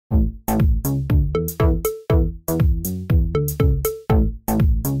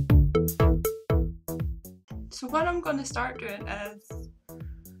I'm going to start doing is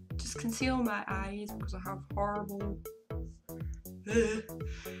just conceal my eyes because I have horrible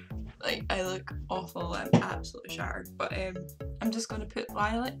like I look awful, I'm absolutely shattered, but I'm just going to put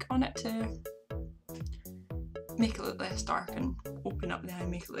lilac on it to make it look less dark and open up the eye and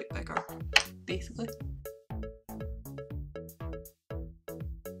make it look bigger, basically.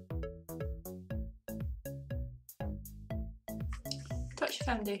 Touch of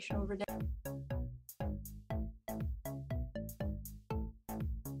foundation over there.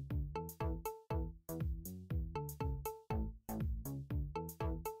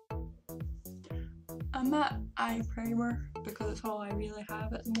 A matte eye primer because it's all I really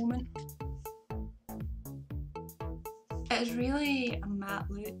have at the moment. It's really a matte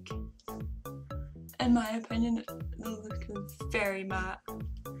look. In my opinion, the look is very matte.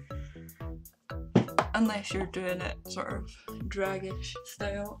 Unless you're doing it sort of dragish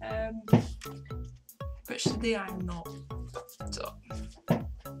style, which today I'm not. So,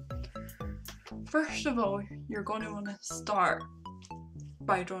 first of all, you're going to want to start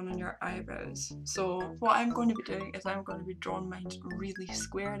by drawing on your eyebrows. So what I'm going to be doing is I'm going to be drawing mine really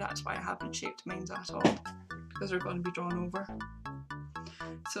square. That's why I haven't shaped mine at all, because they're going to be drawn over.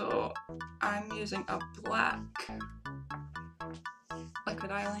 So I'm using a black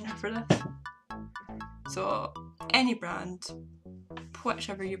liquid eyeliner for this. So any brand,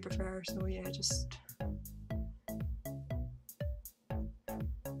 whichever you prefer. So yeah, just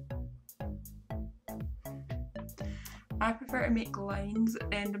I prefer to make lines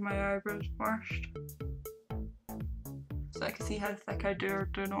at the end of my eyebrows first, so I can see how thick I do or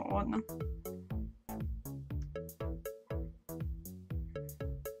do not want them.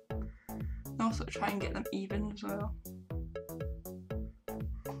 And also try and get them even as well.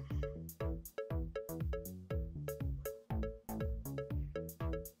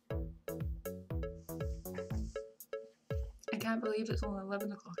 I can't believe it's only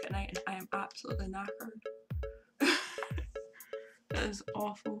 11 o'clock at night and I am absolutely knackered. It is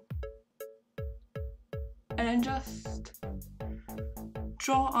awful. And then just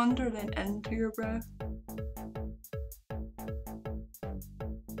draw under then into your brow.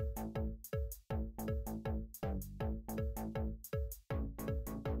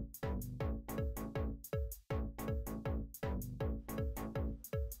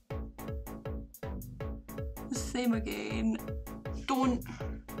 Same again. Don't.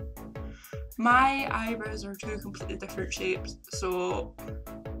 My eyebrows are two completely different shapes, so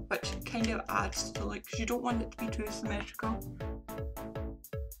which kind of adds to the look because you don't want it to be too symmetrical.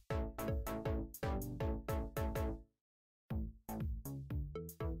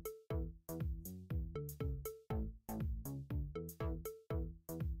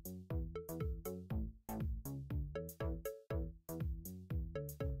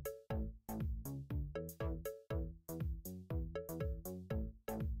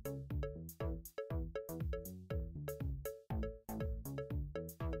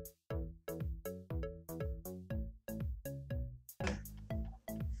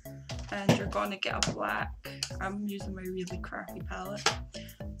 And you're gonna get a black. I'm using my really crappy palette,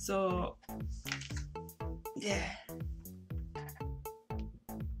 so yeah,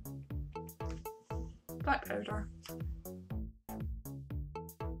 black powder.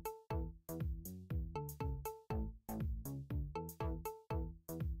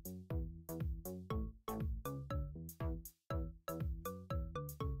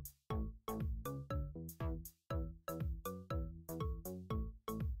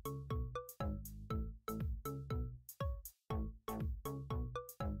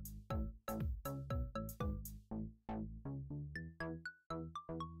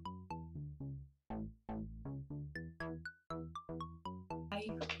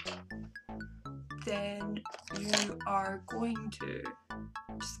 Then you are going to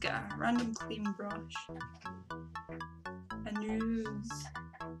just get a random clean brush and use,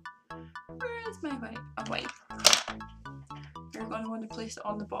 where is my white? A wipe. You're going to want to place it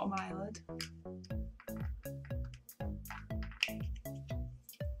on the bottom eyelid.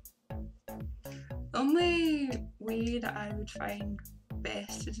 The only way that I would find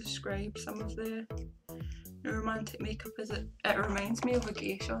best to describe some of the romantic makeup is it reminds me of a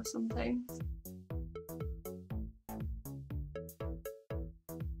geisha sometimes.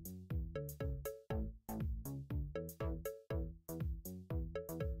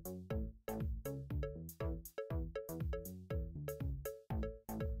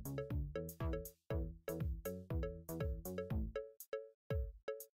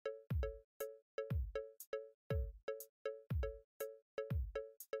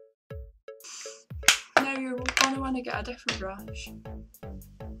 Now you're going to want to get a different brush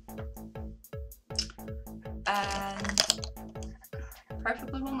and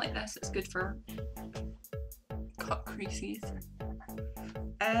preferably one like this. It's good for cut creases.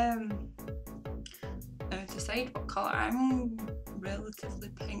 Now decide what colour. I'm relatively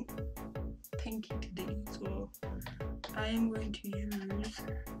pinky today, so I am going to use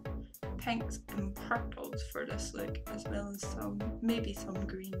pinks and purples for this look, as well as maybe some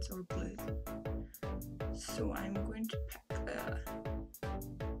greens or blues. So I'm going to pick the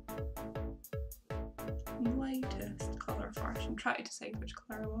lightest colour first and try to decide which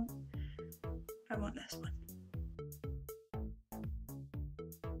colour I want. I want this one.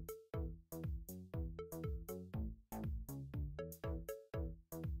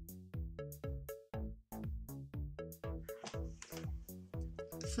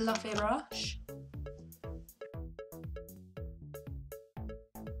 Fluffy brush.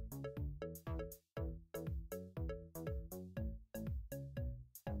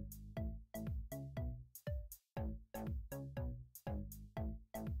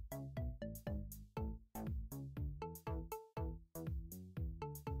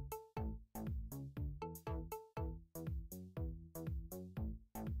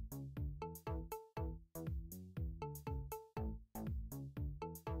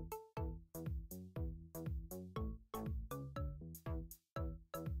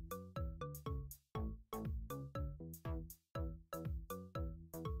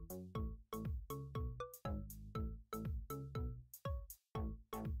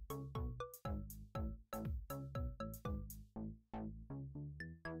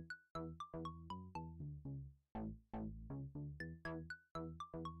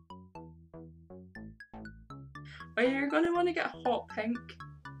 Or you're going to want to get a hot pink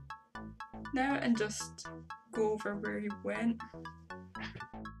now and just go over where you went.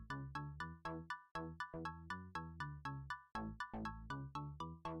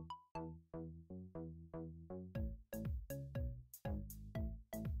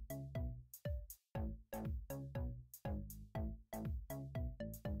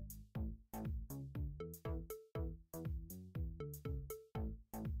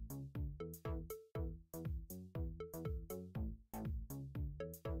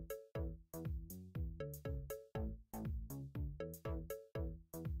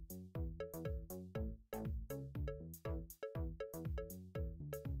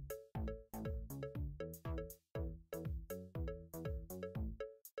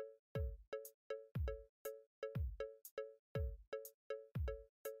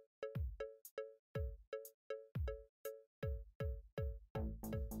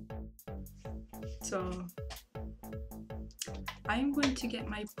 So I'm going to get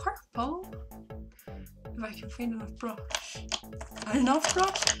my purple, if I can find enough brush. Enough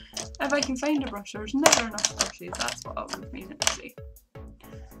brush? If I can find a brush, there's never enough brushes, that's what I was meaning to say.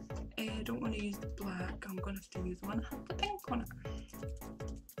 I don't want to use the black, I'm going to have to use the one that has the pink on it.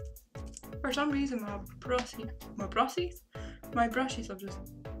 For some reason my brushes have just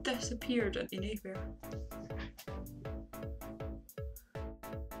disappeared into nowhere.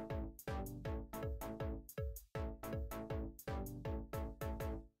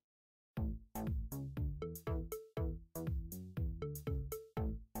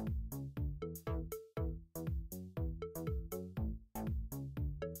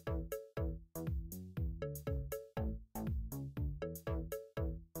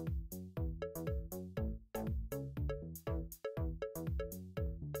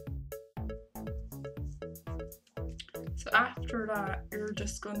 So after that, you're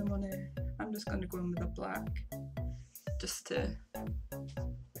just gonna I'm just gonna go in with a black, just to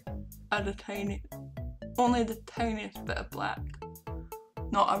add only the tiniest bit of black.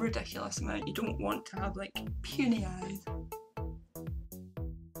 Not a ridiculous amount, you don't want to have like puny eyes.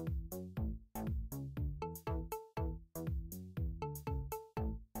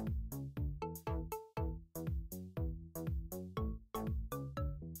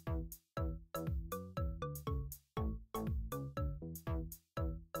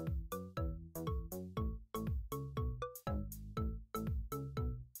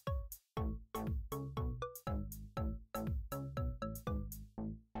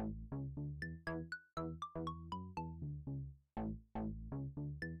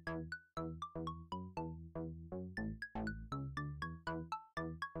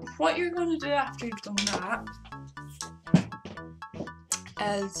 What you're going to do after you've done that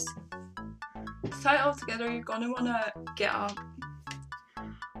is tie it all together. You're going to want to get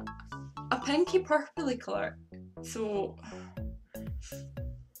a pinky purpley colour, so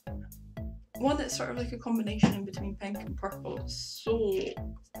one that's sort of like a combination in between pink and purple, so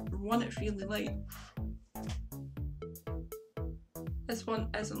one that's really light. This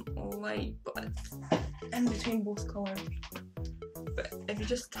one isn't light, but it's in between both colours. But if you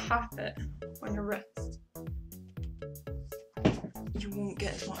just tap it on your wrist, you won't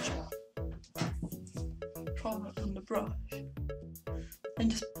get as much product on the brush. And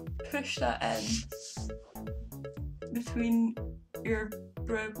just push that in between your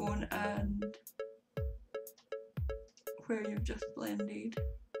brow bone and where you've just blended.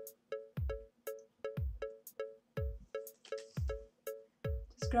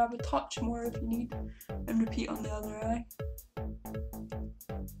 Just grab a touch more if you need and repeat on the other eye.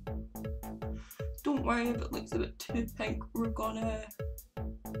 Don't worry if it looks a bit too pink, we're gonna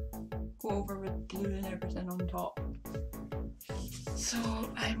go over with blue and everything on top. So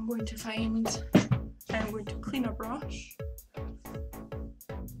I'm going to clean a brush.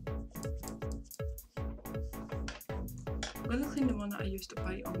 I'm going to clean the one that I used to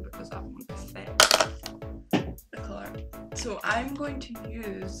bite on because that won't affect the colour. So I'm going to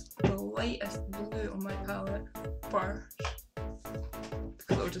use the lightest blue on my palette first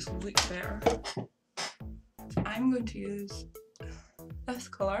because it'll just look better. I'm going to use this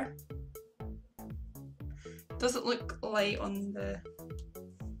colour. Doesn't look light on the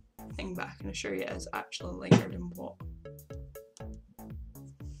thing, but I can assure you it is actually lighter than what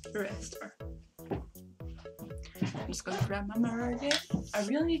the rest are. I'm just going to grab my mirror again. I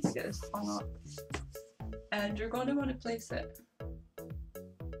really need to get this hung up. And you're going to want to place it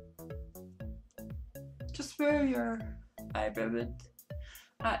just where your eyebrow would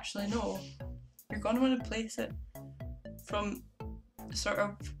actually know. You're going to want to place it from sort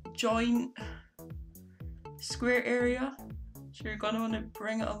of joint square area. So you're going to want to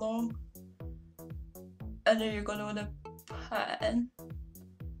bring it along and then you're going to want to pat it in.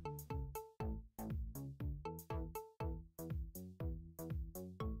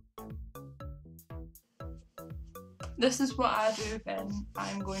 This is what I do when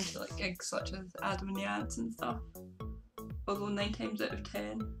I'm going to like gigs such as Adam and the Ants and stuff. Although 9 times out of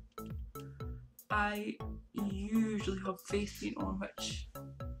 10 I usually have face paint on, which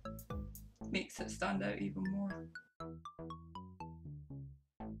makes it stand out even more.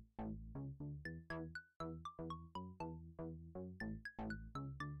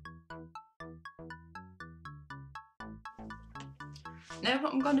 Now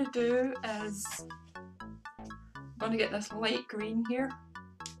what I'm going to do is I'm going to get this light green here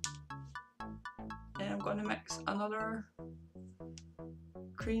and I'm going to mix another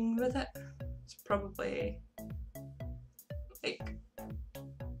green with it. It's probably like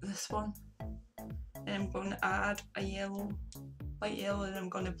this one, and I'm going to add a yellow, light yellow, and I'm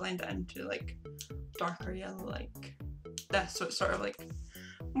going to blend it into like darker yellow like this, so it's sort of like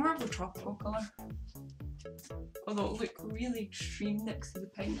more of a tropical colour, although it'll look really extreme next to the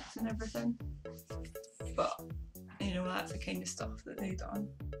pinks and everything, but you know, that's the kind of stuff that they done.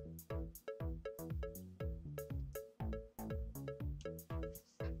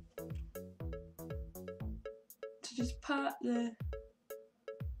 So just pat the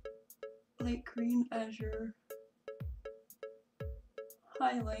light green as your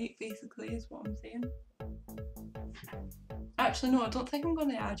highlight, basically, is what I'm saying. Actually no, I don't think I'm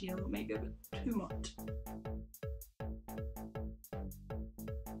going to add yellow, it might be a bit too much.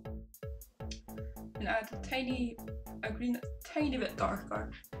 And add a green that's a tiny bit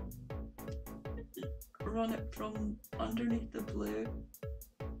darker. Run it from underneath the blue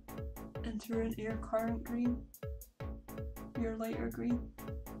into your current green, your lighter green.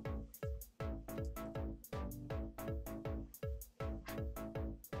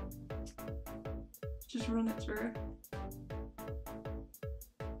 Just run it through.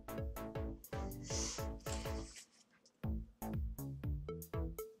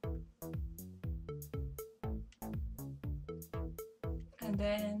 And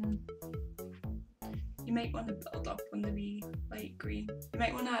then you might want to build up on the wee light green. You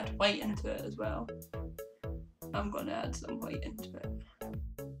might want to add white into it as well. I'm going to add some white into it.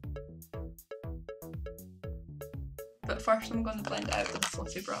 But first I'm going to blend it out with a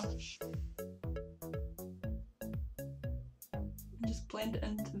fluffy brush. And just blend it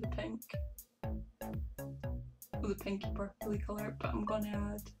into the pink. With a pinky purpley colour, but I'm going to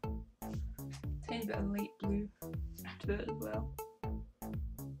add a tiny bit of light blue to it as well.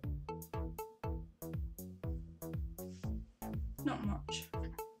 Not much,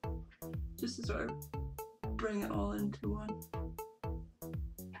 just to sort of bring it all into one.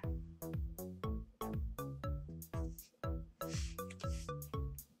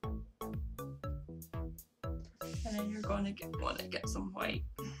 And then you're going to want to get some white.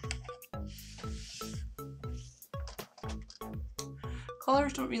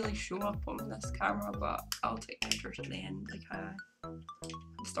 colours don't really show up on this camera, but I'll take pictures at the end like I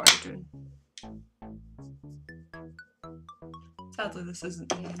started doing. Sadly, this isn't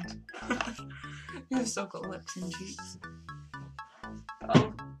the end. You've still got lips and cheeks. But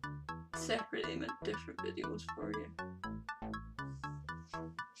I'll separate them in different videos for you.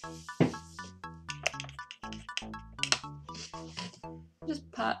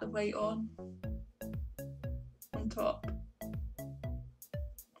 Just pat the white on top.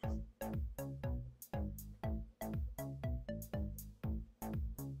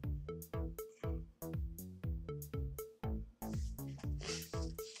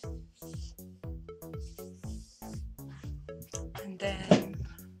 And then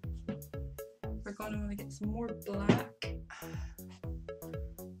we're going to want to get some more black.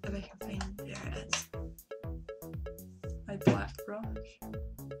 If I can find, there it is. My black brush.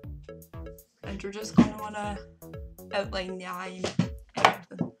 And you're just going to want to outline the eye and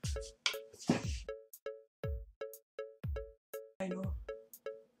everything. I know.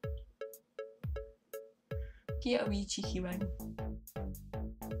 Get a wee cheeky wing.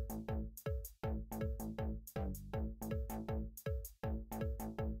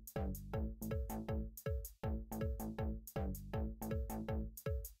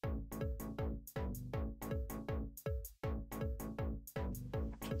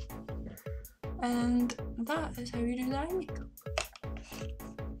 And that is how you do the eye makeup.